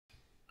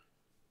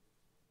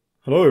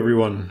Hello,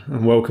 everyone,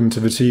 and welcome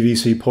to the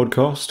TVC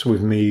podcast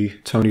with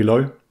me, Tony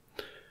Lowe.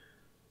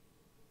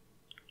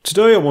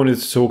 Today, I wanted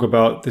to talk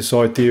about this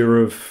idea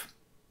of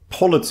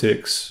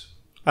politics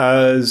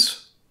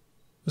as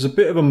a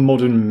bit of a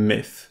modern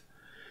myth.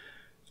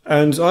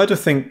 And I had to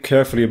think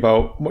carefully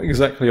about what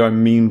exactly I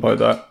mean by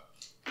that.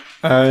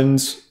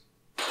 And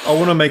I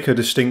want to make a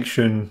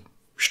distinction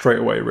straight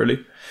away,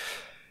 really.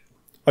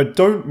 I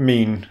don't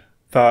mean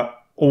that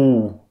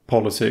all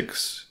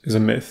politics is a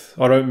myth.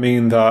 I don't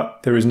mean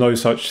that there is no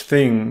such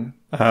thing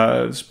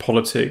as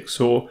politics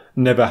or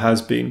never has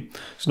been.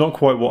 It's not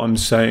quite what I'm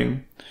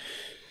saying.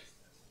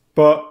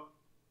 But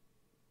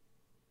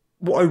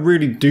what I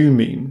really do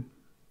mean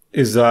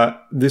is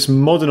that this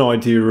modern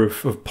idea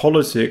of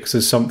politics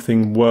as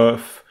something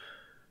worth,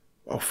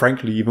 or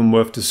frankly, even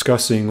worth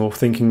discussing or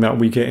thinking that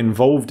we get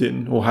involved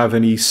in or have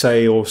any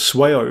say or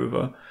sway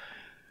over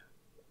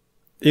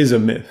is a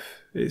myth.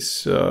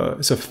 It's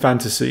a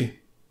fantasy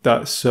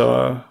that's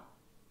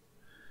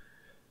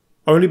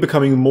only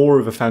becoming more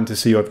of a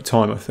fantasy over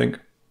time, I think.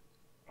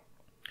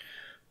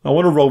 I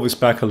want to roll this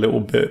back a little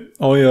bit.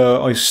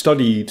 I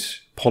studied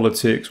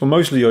politics. Well,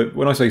 mostly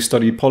when I say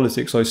studied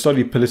politics, I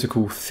studied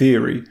political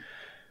theory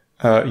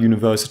at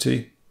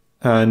university.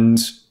 And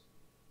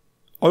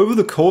over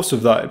the course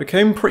of that, it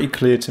became pretty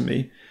clear to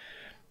me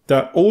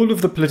that all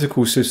of the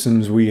political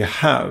systems we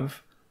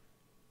have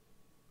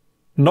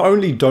not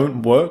only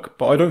don't work,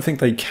 but I don't think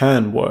they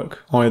can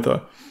work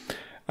either.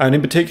 And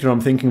in particular,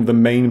 I'm thinking of the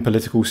main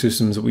political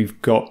systems that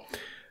we've got.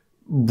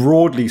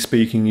 Broadly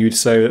speaking, you'd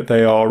say that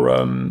they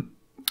are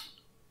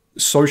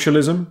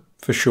socialism,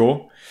 for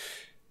sure,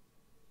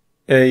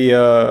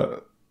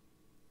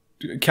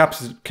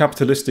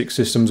 capitalistic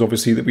systems,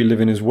 obviously, that we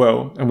live in as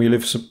well, and we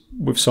live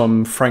with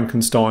some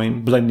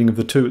Frankenstein blending of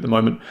the two at the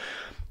moment.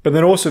 But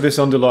then also this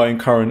underlying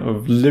current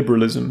of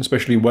liberalism,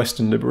 especially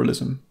Western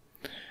liberalism.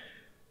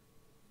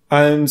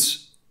 And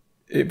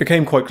it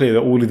became quite clear that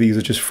all of these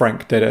are just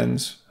frank dead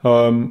ends.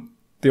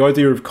 The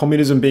idea of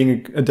communism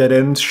being a dead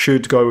end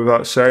should go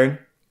without saying.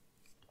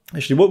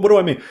 Actually, what do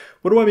I mean?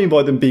 What do I mean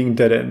by them being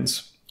dead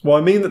ends? Well,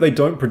 I mean that they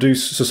don't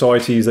produce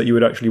societies that you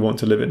would actually want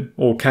to live in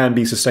or can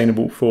be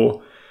sustainable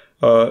for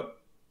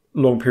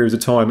long periods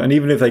of time. And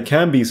even if they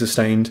can be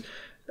sustained,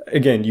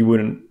 again, you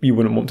wouldn't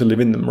want to live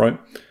in them, right?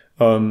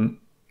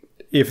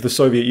 If the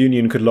Soviet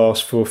Union could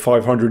last for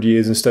 500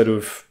 years instead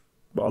of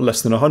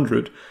less than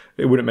 100,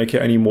 it wouldn't make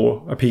it any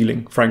more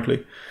appealing,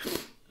 frankly.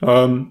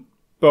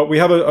 But we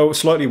have a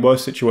slightly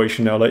worse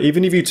situation now. Like,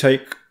 even if you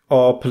take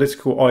our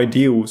political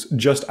ideals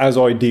just as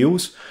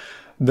ideals,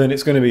 then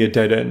it's going to be a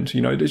dead end.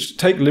 You know, just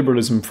take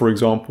liberalism, for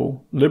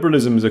example.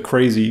 Liberalism is a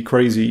crazy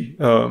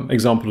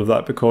example of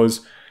that, because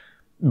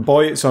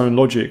by its own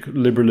logic,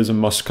 liberalism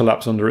must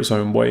collapse under its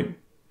own weight.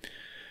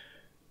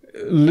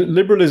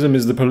 Liberalism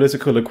is the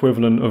political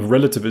equivalent of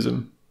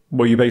relativism,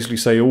 where you basically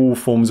say all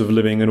forms of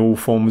living and all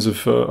forms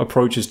of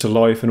approaches to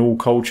life and all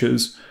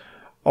cultures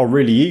are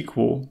really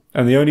equal.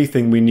 And the only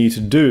thing we need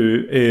to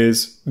do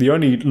is, the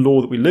only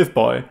law that we live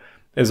by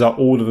is that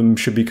all of them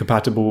should be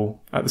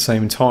compatible at the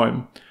same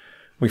time.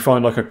 We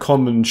find like a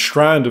common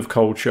strand of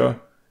culture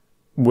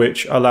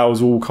which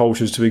allows all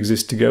cultures to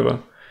exist together.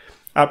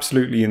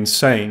 Absolutely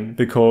insane,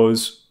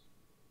 because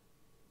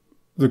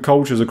the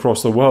cultures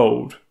across the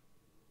world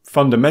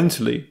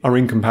fundamentally are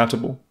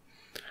incompatible.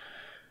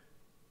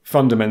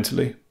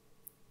 Fundamentally.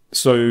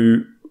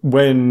 So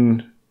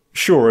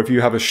sure, if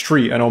you have a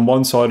street and on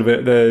one side of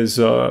it there's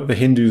the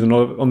Hindus and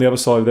on the other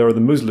side there are the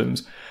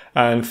Muslims,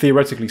 and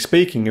theoretically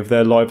speaking, if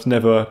their lives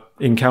never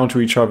encounter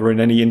each other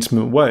in any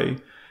intimate way,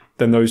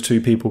 then those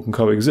two people can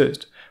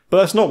coexist. But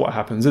that's not what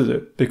happens, is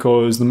it?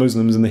 Because the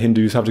Muslims and the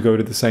Hindus have to go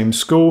to the same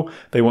school,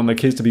 they want their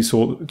kids to be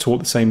taught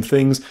the same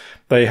things,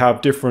 they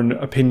have different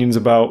opinions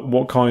about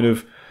what kind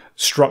of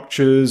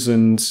structures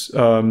and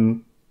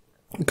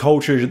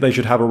culture they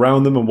should have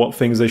around them and what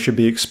things they should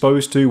be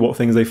exposed to, what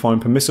things they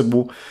find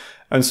permissible.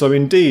 And so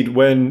indeed,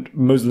 when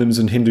Muslims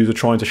and Hindus are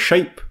trying to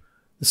shape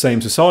the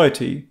same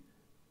society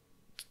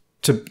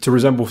to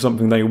resemble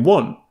something they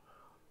want,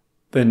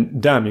 then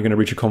damn, you're going to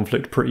reach a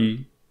conflict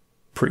pretty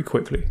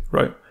quickly,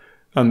 right?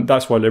 And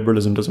that's why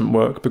liberalism doesn't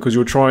work, because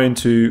you're trying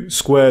to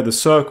square the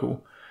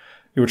circle.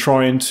 You're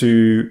trying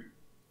to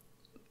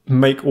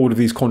make all of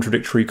these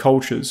contradictory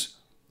cultures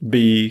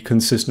be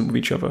consistent with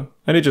each other,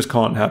 and it just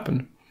can't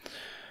happen.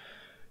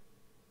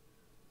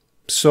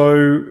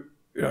 So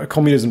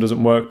communism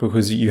doesn't work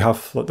because you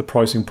have like the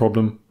pricing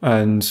problem,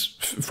 and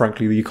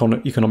frankly the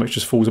economics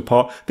just falls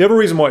apart. The other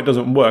reason why it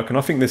doesn't work, and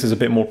I think this is a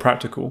bit more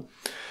practical,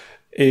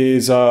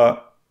 is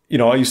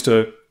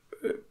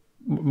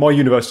my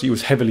university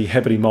was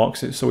heavily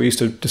Marxist, so I used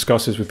to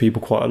discuss this with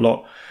people quite a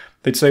lot.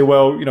 They'd say,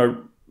 well,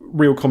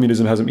 real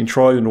communism hasn't been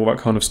tried and all that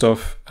kind of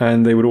stuff.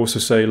 And they would also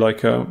say,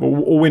 like, well,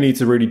 all we need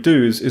to really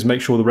do is make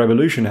sure the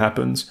revolution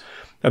happens,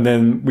 and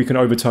then we can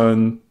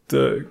overturn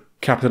the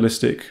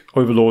capitalistic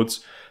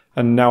overlords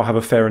and now have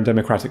a fair and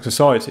democratic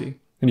society.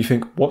 And you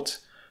think, what?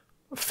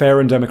 Fair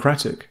and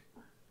democratic?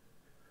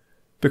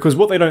 Because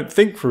what they don't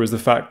think through is the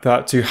fact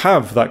that to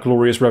have that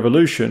glorious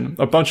revolution,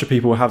 a bunch of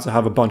people have to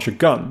have a bunch of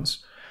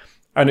guns.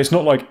 And it's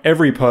not like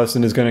every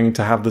person is going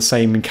to have the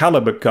same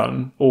caliber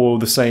gun or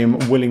the same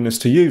willingness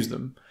to use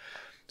them.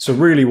 So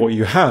really what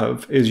you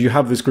have is you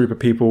have this group of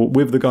people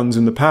with the guns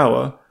and the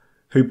power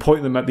who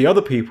point them at the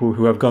other people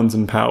who have guns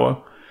and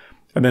power.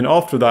 And then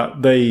after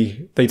that,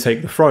 they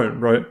take the throne,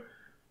 right?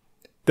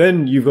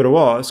 Then you've got to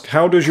ask,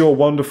 how does your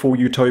wonderful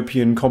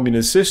utopian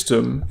communist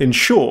system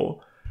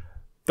ensure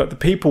that the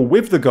people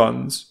with the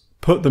guns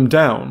put them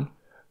down,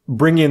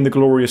 bring in the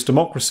glorious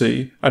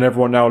democracy, and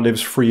everyone now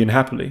lives free and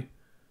happily?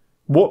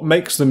 What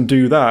makes them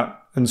do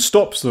that and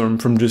stops them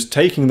from just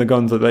taking the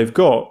guns that they've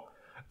got,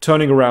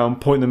 turning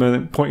around, pointing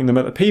them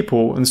at the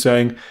people and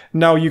saying,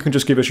 now you can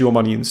just give us your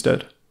money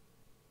instead,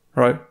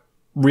 right?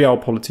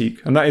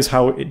 Realpolitik. And that is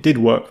how it did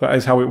work. That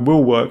is how it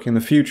will work in the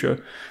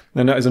future.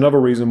 And that is another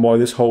reason why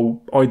this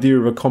whole idea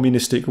of a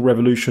communistic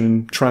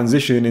revolution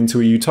transition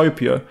into a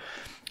utopia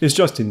is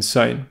just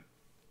insane.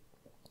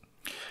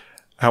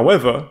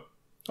 However,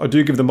 I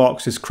do give the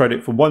Marxists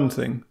credit for one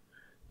thing.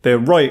 They're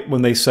right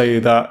when they say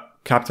that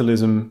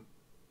capitalism,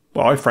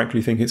 well, I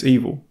frankly think it's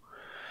evil.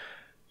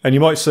 And you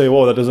might say,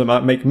 well, that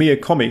doesn't make me a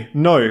commie.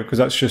 No, because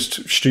that's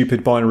just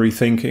stupid binary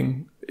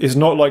thinking. It's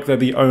not like they're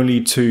the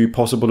only two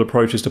possible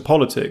approaches to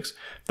politics.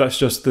 That's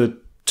just the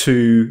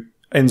two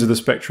ends of the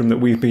spectrum that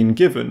we've been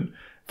given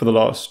for the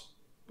last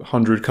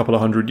couple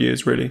of hundred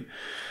years, really.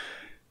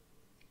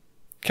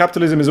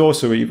 Capitalism is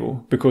also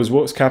evil, because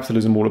what's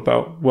capitalism all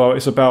about? Well,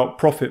 it's about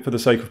profit for the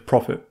sake of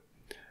profit.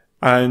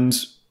 And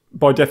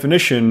by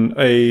definition,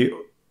 a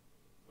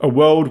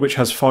world which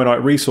has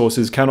finite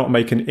resources cannot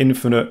make an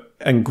infinite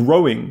and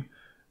growing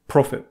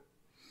profit.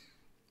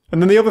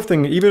 And then the other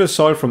thing, even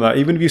aside from that,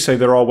 even if you say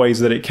there are ways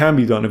that it can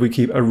be done, if we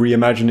keep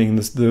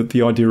reimagining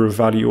the idea of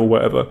value or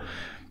whatever,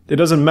 it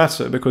doesn't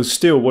matter, because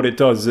still what it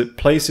does is it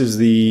places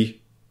the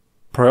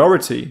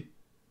priority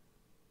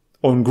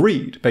on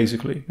greed,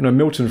 basically. You know,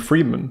 Milton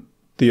Friedman,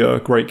 the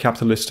great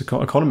capitalist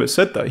economist,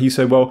 said that. He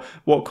said, well,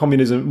 what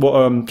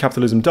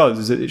capitalism does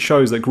is it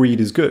shows that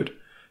greed is good,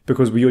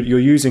 because you're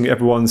using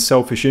everyone's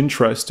selfish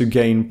interest to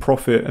gain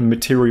profit and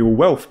material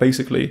wealth,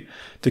 basically,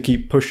 to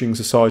keep pushing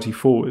society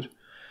forward.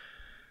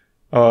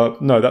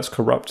 No, that's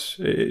corrupt.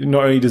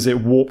 Not only does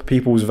it warp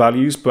people's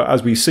values, but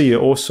as we see, it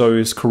also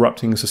is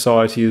corrupting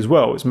society as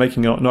well. It's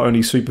making it not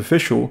only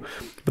superficial,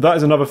 but that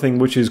is another thing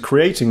which is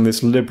creating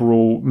this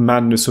liberal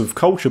madness of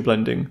culture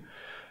blending.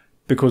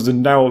 Because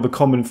now the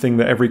common thing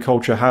that every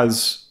culture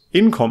has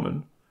in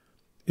common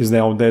is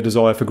now their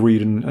desire for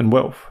greed and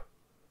wealth.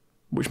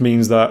 Which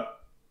means that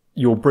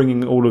you're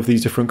bringing all of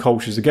these different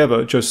cultures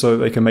together just so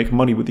they can make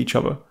money with each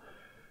other,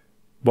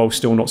 while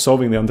still not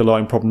solving the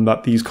underlying problem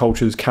that these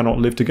cultures cannot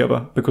live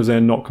together because they're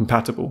not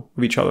compatible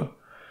with each other.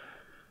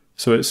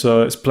 So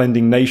it's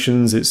blending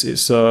nations,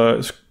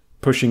 it's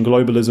pushing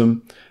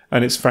globalism,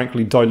 and it's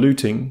frankly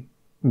diluting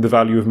the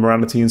value of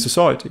morality in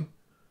society.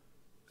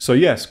 So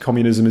yes,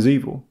 communism is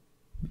evil.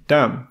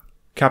 Damn,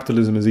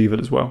 capitalism is evil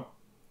as well.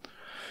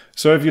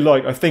 So if you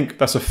like, I think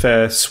that's a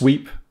fair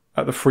sweep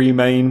at the three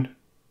main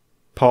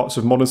parts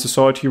of modern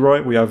society,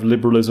 right? We have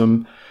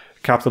liberalism,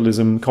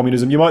 capitalism,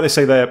 communism. You might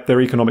say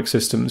they're economic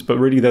systems, but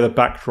really they're the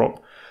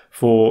backdrop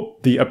for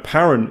the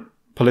apparent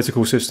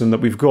political system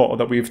that we've got, or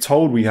that we've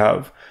told we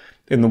have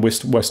in the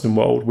Western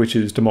world, which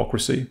is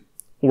democracy,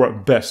 or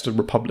at best a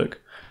republic.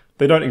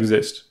 They don't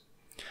exist.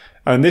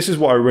 And this is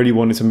what I really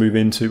wanted to move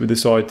into, with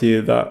this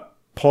idea that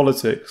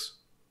politics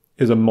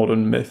is a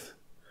modern myth.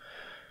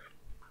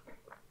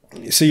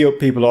 You see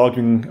people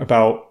arguing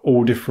about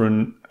all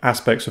different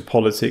aspects of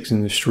politics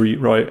in the street,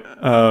 right?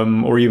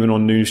 Or even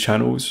on news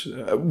channels.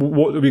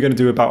 What are we going to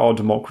do about our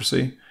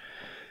democracy?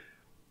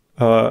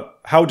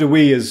 How do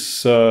we as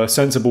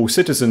sensible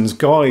citizens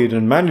guide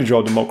and manage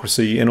our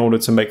democracy in order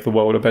to make the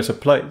world a better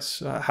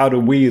place? How do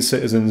we as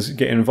citizens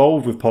get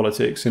involved with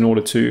politics in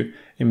order to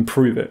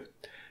improve it?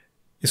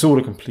 It's all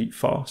a complete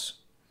farce.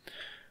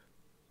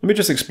 Let me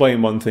just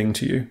explain one thing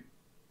to you.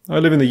 I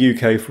live in the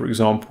UK, for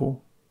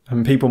example,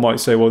 and people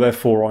might say, well,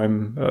 therefore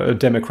I'm a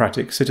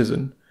democratic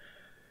citizen.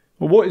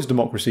 Well, what is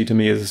democracy to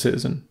me as a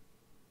citizen?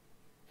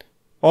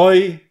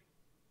 I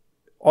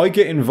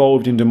get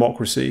involved in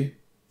democracy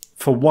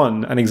for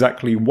one and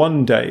exactly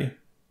one day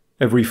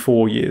every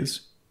 4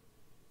 years.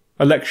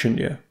 Election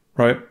year,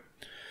 right?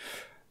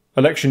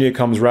 Election year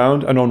comes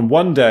round, and on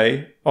one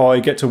day I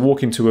get to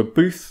walk into a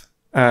booth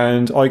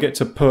and I get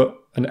to put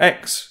an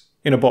X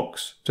in a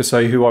box to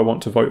say who I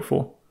want to vote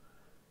for.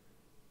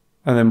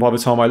 And then by the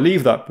time I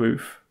leave that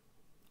booth,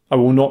 I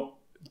will not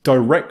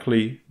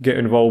directly get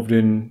involved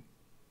in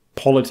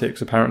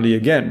politics, apparently,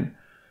 again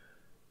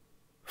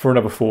for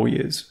another 4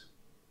 years.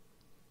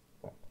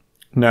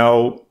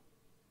 Now,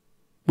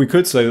 we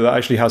could say that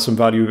actually has some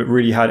value if it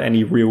really had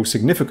any real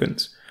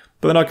significance,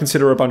 but then I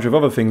consider a bunch of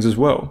other things as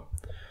well.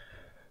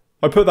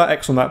 I put that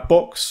X on that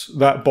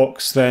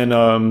box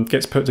then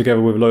gets put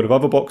together with a load of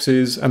other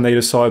boxes, and they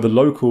decide the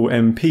local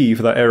MP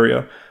for that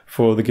area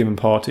for the given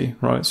party,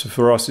 right? So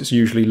for us, it's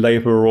usually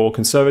Labour or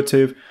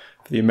Conservative.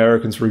 For the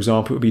Americans, for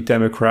example, it would be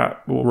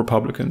Democrat or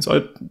Republicans.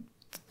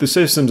 The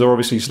systems are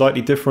obviously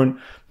slightly different,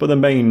 but the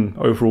main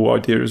overall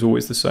idea is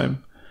always the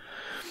same.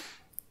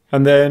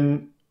 And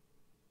then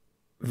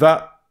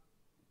that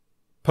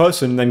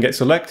person then gets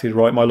elected,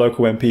 right? My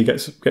local MP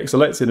gets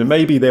elected, and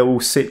maybe they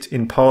all sit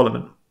in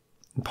Parliament.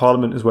 And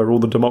Parliament is where all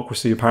the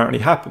democracy apparently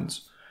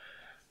happens.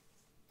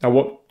 Now,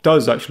 what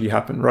does actually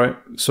happen, right?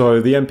 So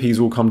the MPs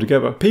all come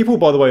together. People,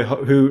 by the way,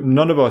 who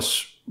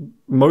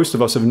most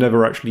of us have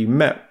never actually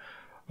met.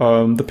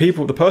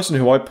 The person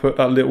who I put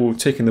that little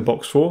tick in the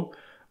box for,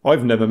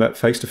 I've never met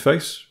face to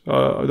face.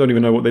 I don't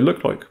even know what they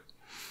look like.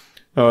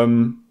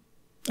 And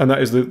that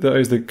is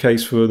the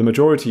case for the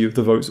majority of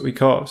the votes that we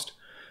cast.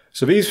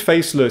 So these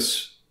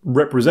faceless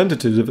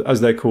representatives,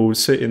 as they're called,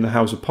 sit in the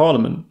House of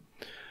Parliament,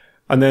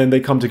 and then they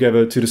come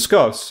together to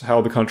discuss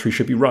how the country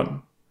should be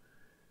run.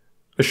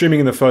 Assuming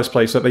in the first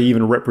place that they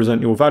even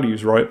represent your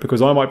values, right?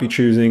 Because I might be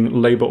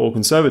choosing Labour or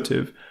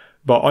Conservative,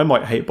 but I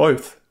might hate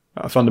both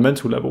at a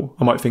fundamental level.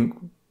 I might think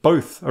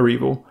both are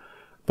evil,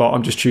 but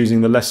I'm just choosing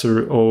the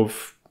lesser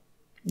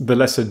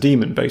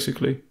demon,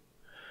 basically.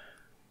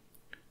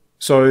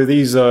 So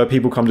these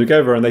people come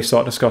together and they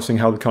start discussing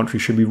how the country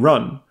should be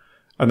run.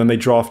 And then they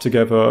draft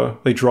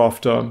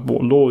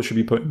what laws should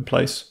be put in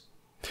place.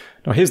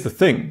 Now, here's the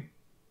thing.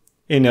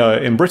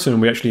 In Britain,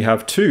 we actually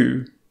have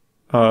two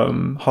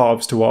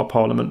halves to our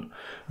parliament.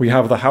 We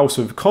have the House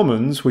of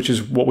Commons, which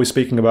is what we're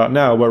speaking about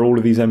now, where all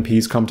of these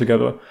MPs come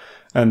together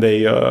and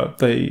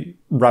they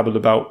rabble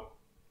about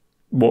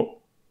what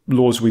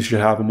laws we should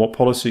have and what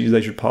policies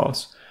they should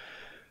pass.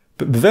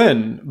 But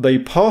then they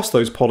pass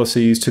those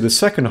policies to the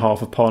second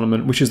half of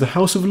Parliament, which is the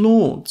House of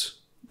Lords.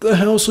 The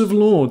House of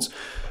Lords.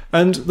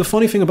 And the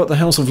funny thing about the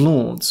House of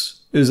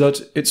Lords is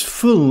that it's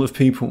full of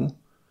people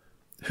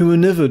who were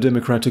never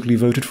democratically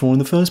voted for in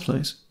the first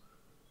place.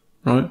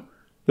 Right?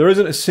 There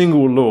isn't a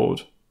single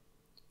lord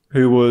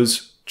who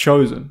was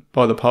chosen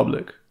by the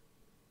public.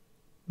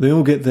 They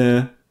all get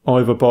there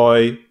either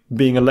by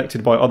being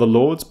elected by other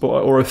lords,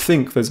 or I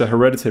think there's a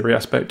hereditary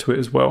aspect to it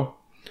as well.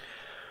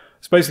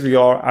 It's basically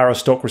our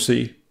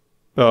aristocracy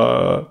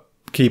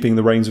keeping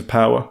the reins of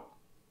power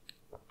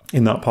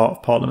in that part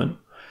of Parliament.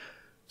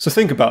 So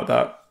think about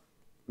that.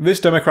 This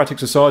democratic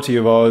society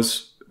of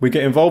ours, we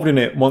get involved in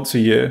it once a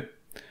year,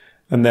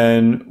 and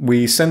then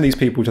we send these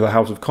people to the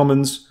House of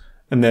Commons,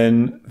 and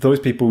then those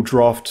people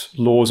draft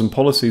laws and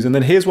policies, and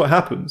then here's what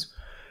happens.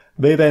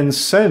 They then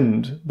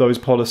send those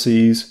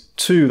policies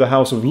to the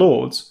House of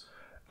Lords,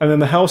 and then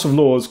the House of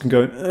Lords can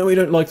go, oh, we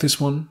don't like this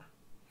one.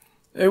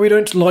 Oh, we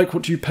don't like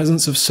what you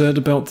peasants have said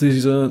about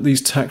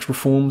these tax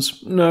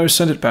reforms. No,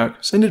 send it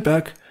back. Send it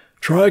back.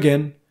 Try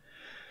again.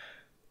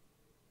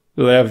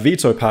 They have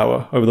veto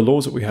power over the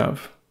laws that we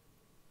have.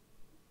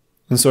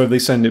 And so if they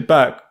send it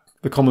back,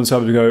 the Commons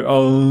have to go,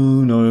 oh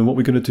no, what are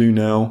we going to do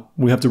now?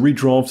 We have to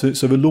redraft it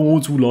so the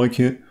Lords will like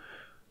it.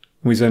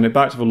 We send it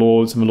back to the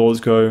Lords, and the Lords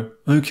go,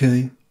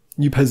 okay,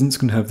 you peasants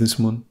can have this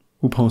one.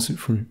 We'll pass it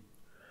through.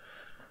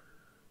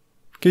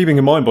 Keeping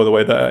in mind, by the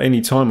way, that at any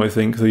time, I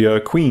think,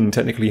 the Queen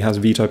technically has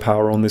veto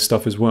power on this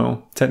stuff as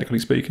well, technically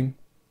speaking.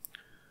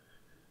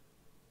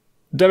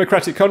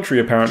 Democratic country,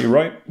 apparently,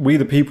 right? We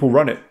the people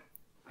run it.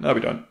 No, we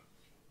don't.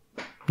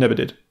 Never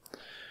did.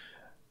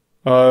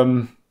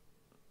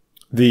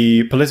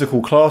 The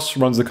political class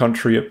runs the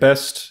country at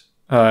best,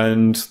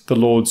 and the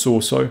Lords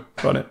also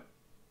run it.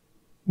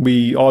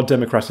 Our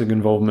democratic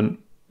involvement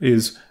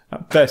is,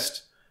 at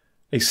best,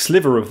 a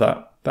sliver of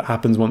that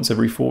happens once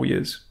every 4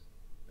 years.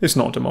 It's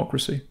not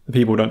democracy. The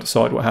people don't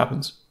decide what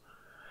happens.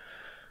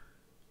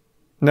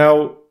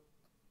 Now,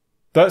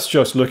 that's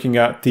just looking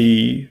at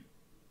the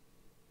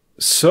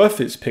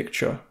surface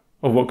picture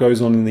of what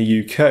goes on in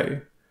the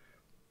UK.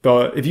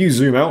 But if you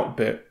zoom out a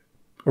bit,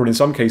 or in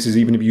some cases,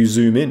 even if you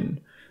zoom in,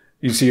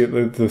 you see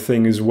that the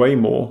thing is way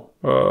more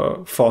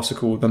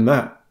farcical than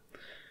that.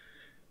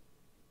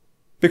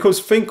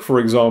 Because think, for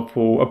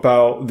example,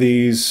 about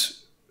these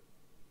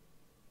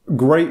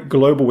great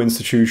global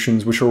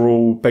institutions which are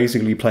all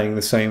basically playing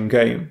the same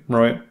game,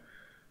 right?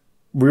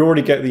 We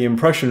already get the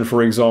impression,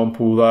 for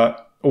example,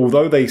 that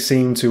although they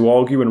seem to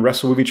argue and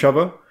wrestle with each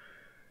other,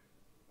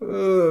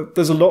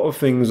 there's a lot of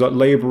things that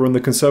Labour and the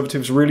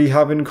Conservatives really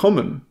have in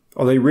common.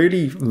 Are they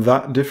really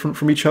that different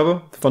from each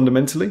other,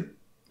 fundamentally?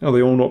 Are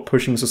they all not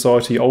pushing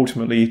society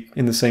ultimately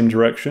in the same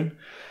direction?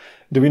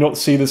 Do we not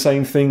see the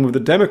same thing with the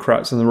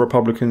Democrats and the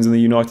Republicans in the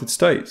United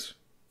States?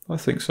 I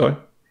think so.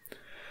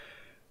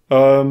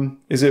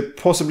 Is it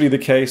possibly the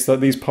case that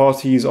these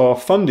parties are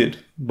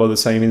funded by the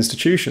same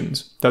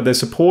institutions? That they're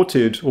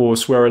supported or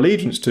swear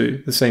allegiance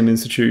to the same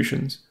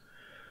institutions?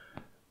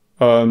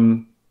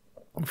 For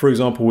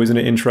example, isn't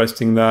it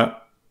interesting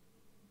that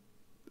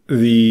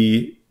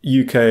the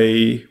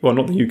UK, well,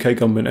 not the UK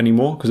government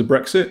anymore because of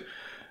Brexit,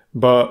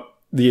 but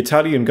the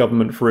Italian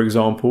government, for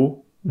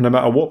example, no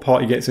matter what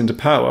party gets into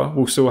power,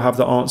 will still have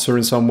to answer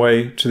in some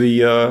way to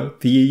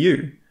the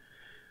EU.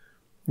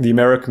 The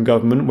American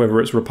government, whether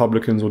it's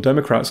Republicans or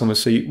Democrats on the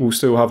seat, will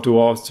still have to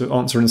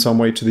answer in some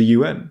way to the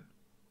UN.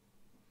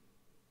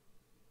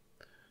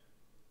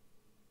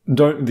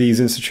 don't these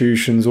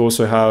institutions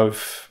also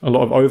have a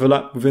lot of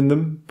overlap within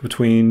them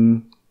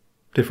between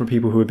different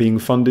people who are being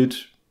funded?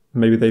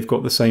 Maybe they've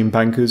got the same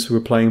bankers who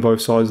are playing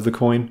both sides of the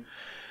coin.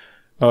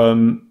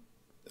 And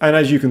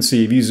as you can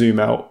see, if you zoom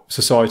out,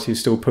 society is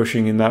still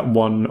pushing in that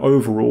one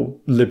overall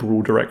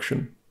liberal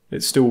direction.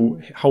 It's still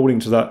holding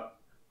to that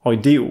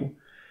ideal,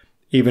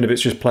 even if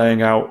it's just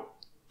playing out.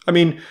 I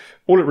mean,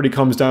 all it really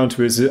comes down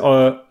to is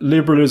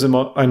liberalism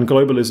and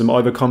globalism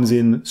either comes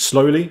in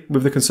slowly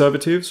with the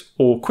conservatives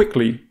or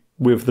quickly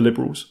with the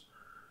liberals.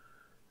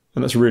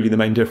 And that's really the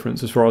main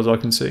difference as far as I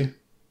can see.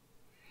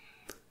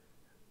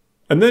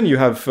 And then you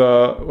have,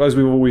 as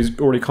we've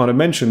already kind of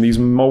mentioned, these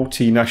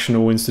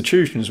multinational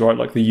institutions, right,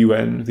 like the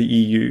UN, the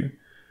EU,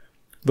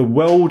 the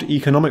World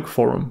Economic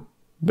Forum.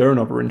 They're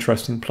another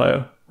interesting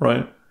player,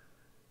 right?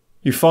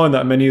 You find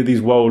that many of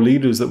these world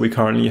leaders that we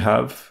currently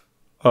have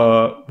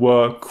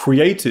were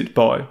created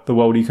by the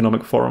World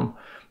Economic Forum.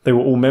 They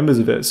were all members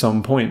of it at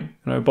some point.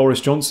 You know, Boris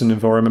Johnson,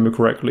 if I remember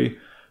correctly,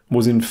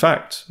 was in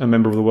fact a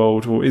member of the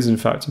World, or is in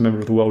fact a member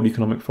of the World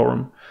Economic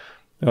Forum.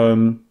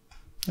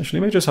 Actually,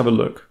 let me just have a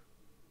look.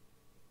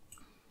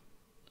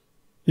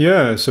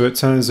 Yeah, so it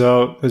turns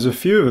out there's a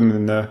few of them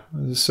in there.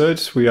 As I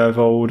said, we have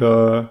old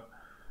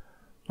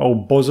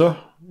Bozza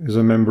is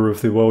a member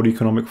of the World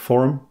Economic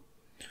Forum.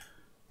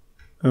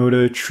 Old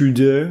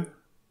Trudeau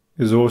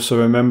is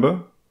also a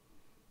member.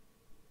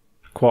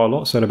 Quite a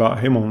lot said about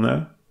him on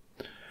there.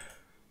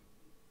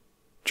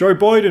 Joe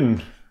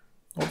Biden,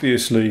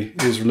 obviously,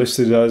 is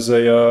listed as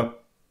a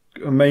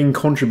main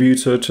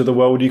contributor to the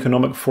World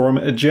Economic Forum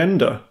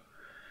agenda.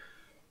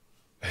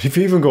 You've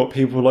even got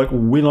people like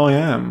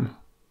will.i.am,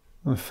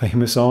 a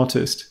famous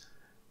artist,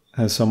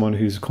 as someone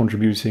who's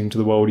contributing to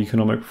the World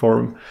Economic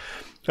Forum.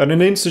 And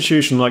an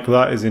institution like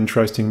that is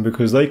interesting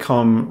because they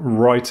come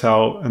right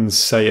out and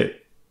say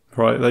it,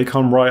 right? They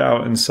come right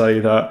out and say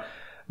that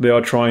they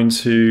are trying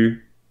to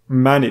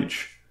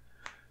manage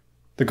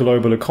the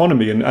global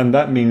economy, and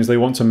that means they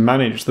want to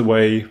manage the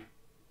way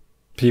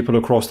people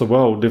across the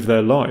world live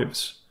their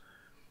lives.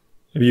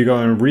 If you go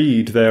and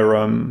read their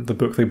the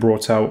book they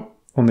brought out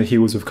on the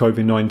heels of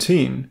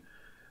COVID-19,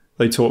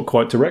 they talk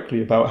quite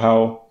directly about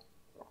how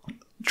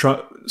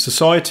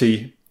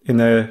society in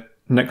their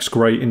next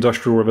great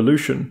industrial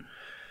revolution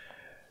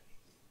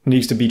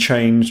needs to be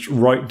changed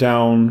right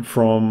down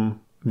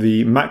from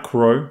the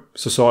macro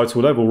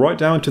societal level, right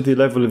down to the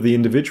level of the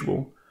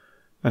individual,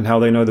 and how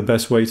they know the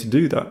best way to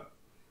do that.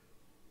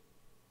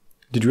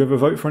 Did you ever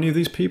vote for any of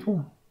these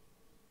people?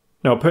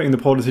 Now, putting the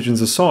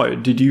politicians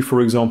aside, did you,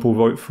 for example,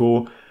 vote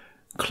for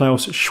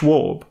Klaus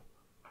Schwab,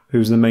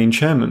 who's the main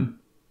chairman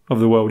of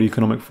the World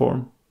Economic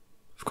Forum?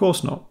 Of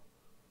course not.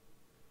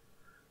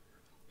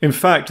 In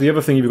fact, the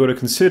other thing you've got to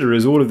consider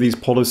is all of these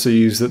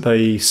policies that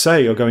they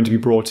say are going to be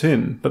brought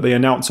in, but they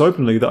announce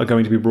openly that are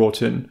going to be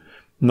brought in,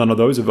 none of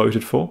those are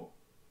voted for.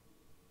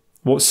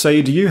 What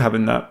say do you have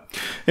in that?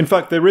 In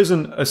fact, there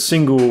isn't a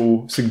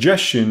single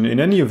suggestion in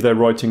any of their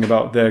writing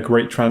about their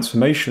great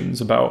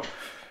transformations, about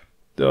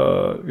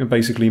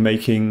basically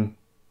making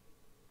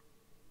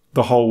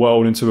the whole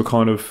world into a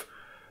kind of,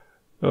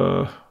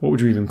 what would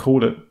you even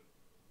call it?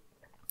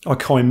 A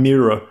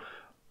chimera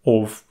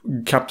of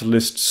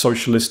capitalist,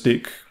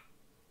 socialistic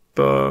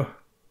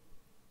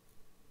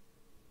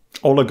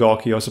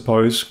oligarchy, I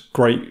suppose.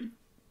 Great,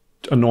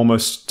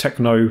 enormous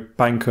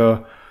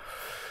techno-banker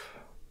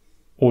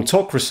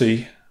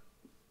autocracy.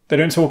 They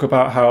don't talk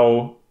about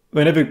how,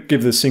 they never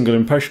give the single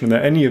impression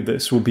that any of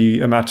this will be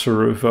a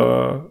matter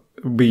of,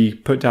 be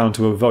put down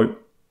to a vote,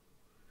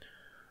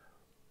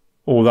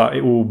 or that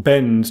it will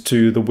bend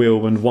to the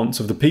will and wants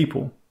of the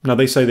people. Now,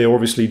 they say they're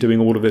obviously doing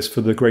all of this for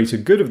the greater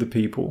good of the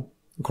people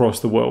across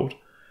the world,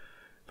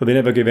 but they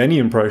never give any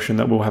impression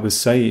that we'll have a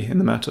say in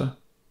the matter.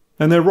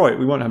 And they're right,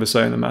 we won't have a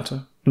say in the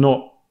matter.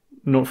 Not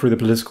through the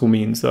political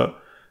means that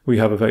we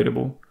have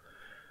available.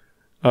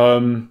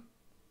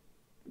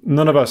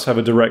 None of us have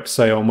a direct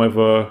say on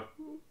whether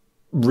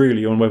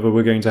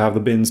we're going to have the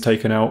bins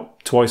taken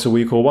out twice a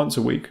week or once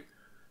a week.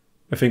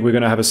 I think we're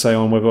going to have a say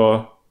on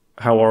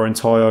how our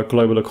entire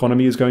global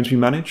economy is going to be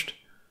managed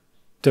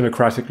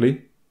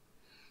democratically.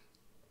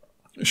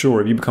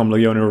 Sure, if you become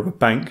the owner of a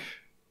bank,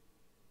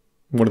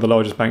 one of the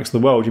largest banks in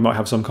the world, you might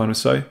have some kind of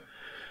say.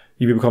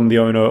 If you become the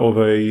owner of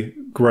a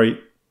great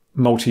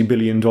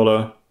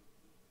multi-billion-dollar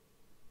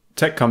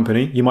tech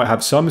company, you might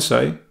have some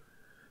say.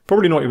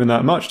 Probably not even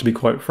that much, to be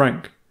quite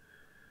frank.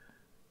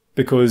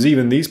 Because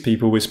even these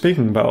people we're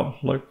speaking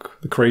about,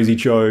 like the Crazy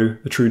Joe,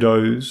 the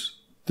Trudeaus,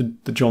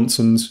 the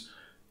Johnsons,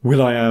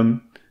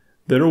 will.i.am,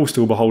 they're all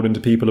still beholden to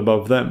people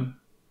above them.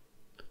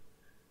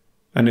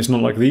 And it's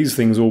not like these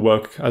things all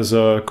work as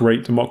a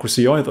great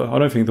democracy either. I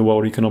don't think the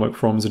World Economic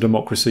Forum is a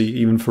democracy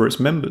even for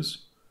its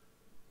members.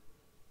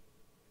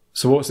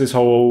 So what's this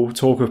whole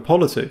talk of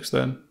politics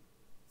then?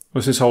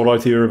 What's this whole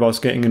idea of us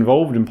getting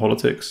involved in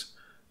politics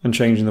and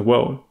changing the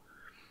world?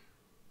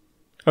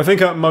 I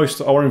think at most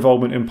our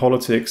involvement in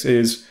politics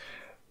is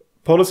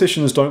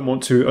politicians don't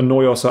want to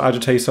annoy us or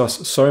agitate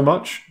us so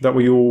much that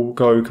we all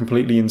go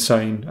completely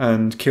insane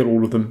and kill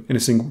all of them in a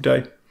single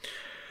day.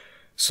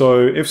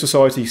 So if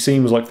society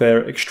seems like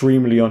they're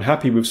extremely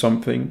unhappy with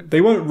something,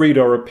 they won't read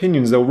our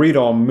opinions, they'll read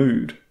our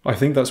mood. I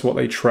think that's what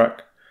they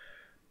track.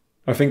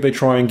 I think they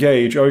try and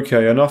gauge,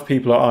 okay, enough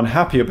people are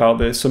unhappy about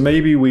this, so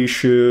maybe we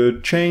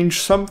should change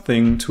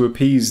something to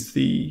appease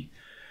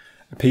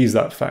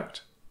that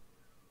fact.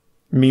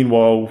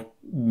 Meanwhile,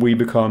 we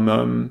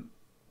become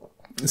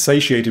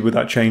satiated with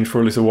that change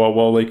for a little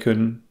while they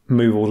can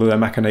move all of their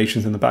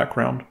machinations in the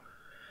background.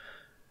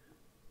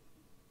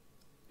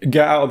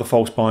 Get out of the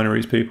false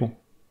binaries, people.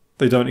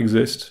 They don't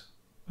exist.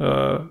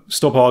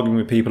 Stop arguing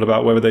with people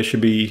about whether they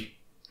should be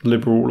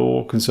liberal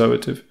or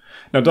conservative.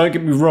 Now, don't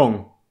get me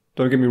wrong.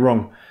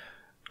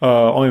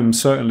 I am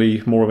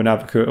certainly more of an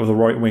advocate of the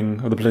right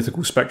wing of the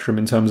political spectrum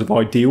in terms of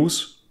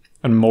ideals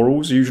and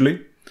morals,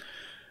 usually.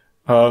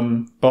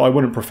 But I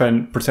wouldn't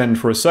pretend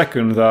for a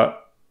second that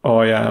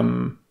I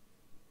am,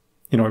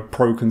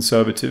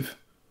 pro-conservative.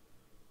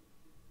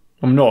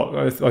 I'm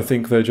not. I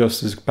think they're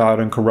just as bad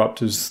and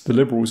corrupt as the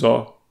liberals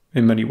are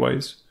in many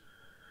ways.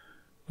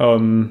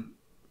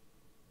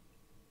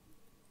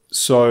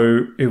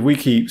 So if we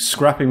keep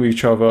scrapping with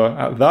each other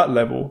at that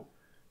level,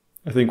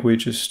 I think we're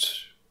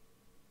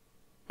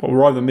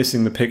either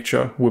missing the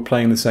picture, we're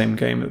playing the same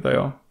game that they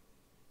are.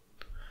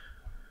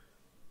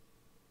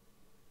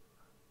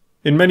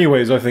 In many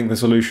ways, I think the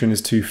solution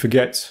is to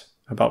forget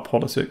about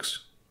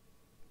politics.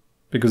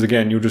 Because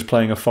again, you're just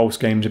playing a false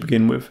game to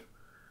begin with.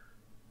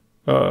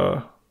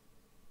 Try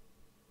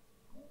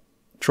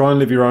and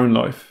live your own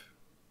life.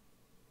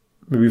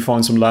 Maybe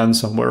find some land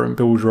somewhere and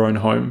build your own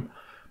home.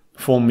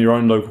 Form your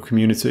own local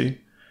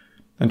community.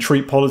 And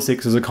treat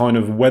politics as a kind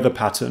of weather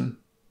pattern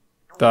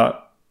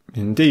that,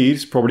 indeed,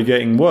 is probably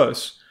getting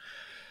worse.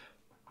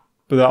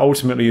 But that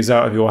ultimately is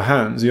out of your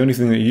hands. The only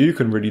thing that you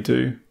can really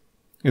do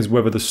is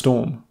weather the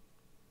storm.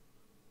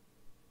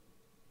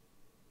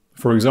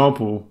 For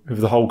example, if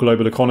the whole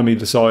global economy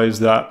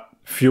decides that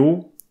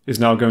fuel is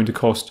now going to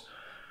cost,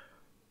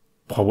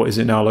 what is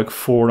it now, like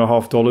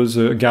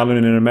 $4.50 a gallon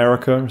in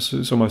America? So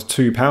it's almost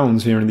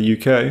 £2 here in the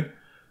UK.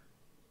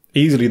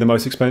 Easily the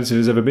most expensive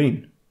it's ever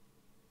been.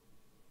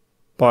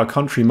 By a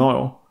country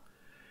mile.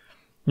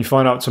 You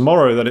find out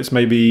tomorrow that it's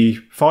maybe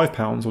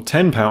 £5 or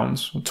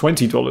 £10 or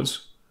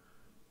 $20.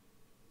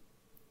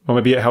 Or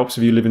maybe it helps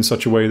if you live in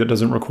such a way that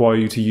doesn't require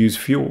you to use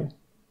fuel.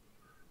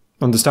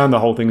 Understand the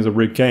whole thing is a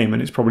rigged game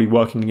and it's probably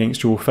working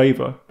against your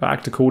favour, but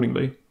act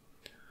accordingly.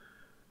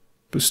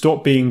 But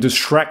stop being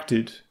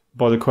distracted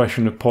by the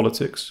question of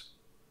politics.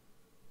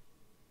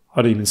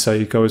 I'd even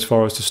say go as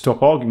far as to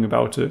stop arguing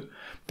about it.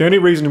 The only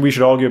reason we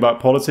should argue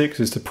about politics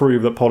is to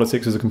prove that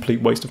politics is a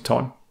complete waste of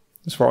time,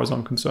 as far as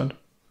I'm concerned.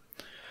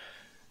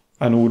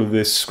 And all of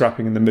this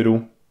scrapping in the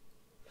middle.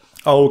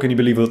 Oh, can you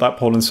believe what that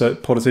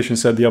politician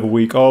said the other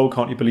week? Oh,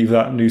 can't you believe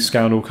that new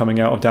scandal coming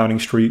out of Downing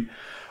Street?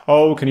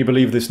 Oh, can you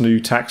believe this new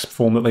tax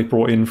reform that they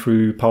brought in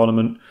through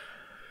Parliament?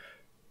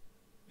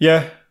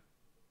 Yeah, I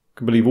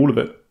can believe all of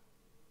it.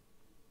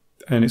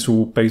 And it's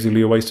all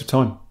basically a waste of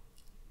time.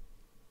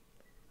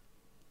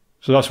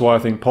 So that's why I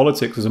think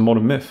politics is a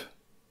modern myth.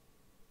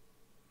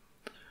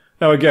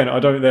 Now again, I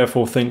don't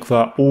therefore think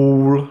that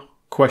all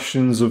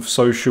questions of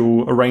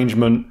social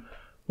arrangement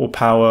or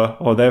power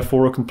are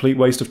therefore a complete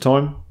waste of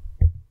time.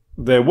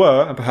 There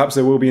were, and perhaps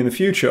there will be in the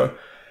future,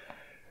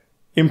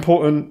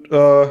 important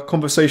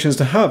conversations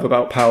to have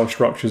about power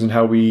structures and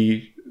how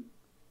we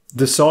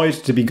decide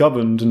to be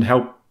governed and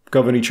help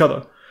govern each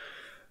other.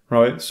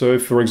 Right? So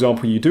if, for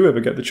example, you do ever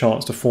get the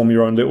chance to form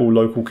your own little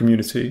local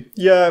community,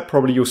 yeah,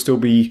 probably you'll still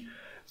be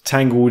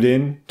tangled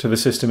in to the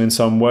system in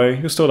some way.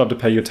 You'll still have to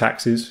pay your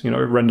taxes,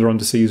 render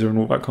unto Caesar and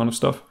all that kind of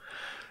stuff.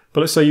 But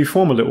let's say you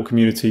form a little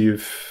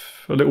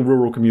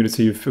rural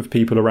community of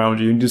people around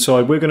you and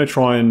decide we're going to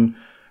try and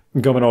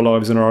govern our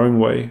lives in our own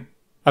way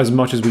as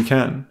much as we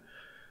can.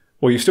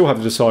 Well, you still have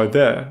to decide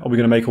there. Are we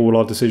going to make all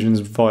our decisions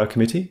via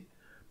committee?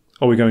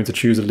 Are we going to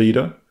choose a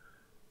leader?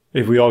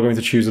 If we are going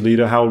to choose a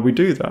leader, how would we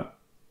do that?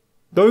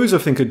 Those, I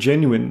think, are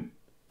genuine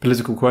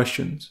political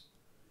questions.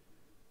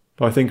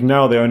 But I think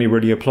now they only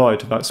really apply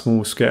to that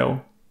small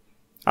scale.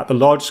 At the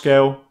large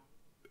scale,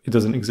 it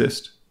doesn't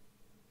exist.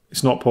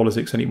 It's not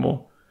politics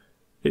anymore.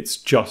 It's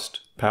just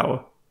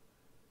power.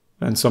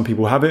 And some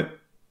people have it,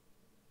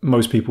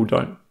 most people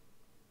don't.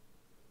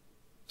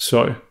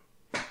 So,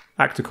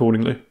 act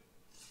accordingly.